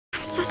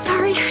So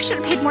sorry. I should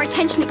have paid more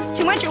attention. It was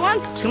too much at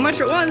once. Too much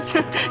at once.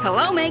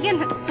 Hello, Megan.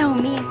 That's so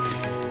me.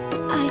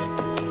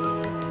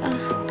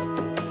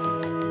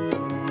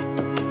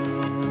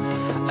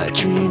 I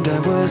dreamed I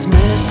was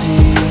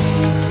missing.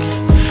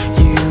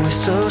 You were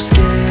so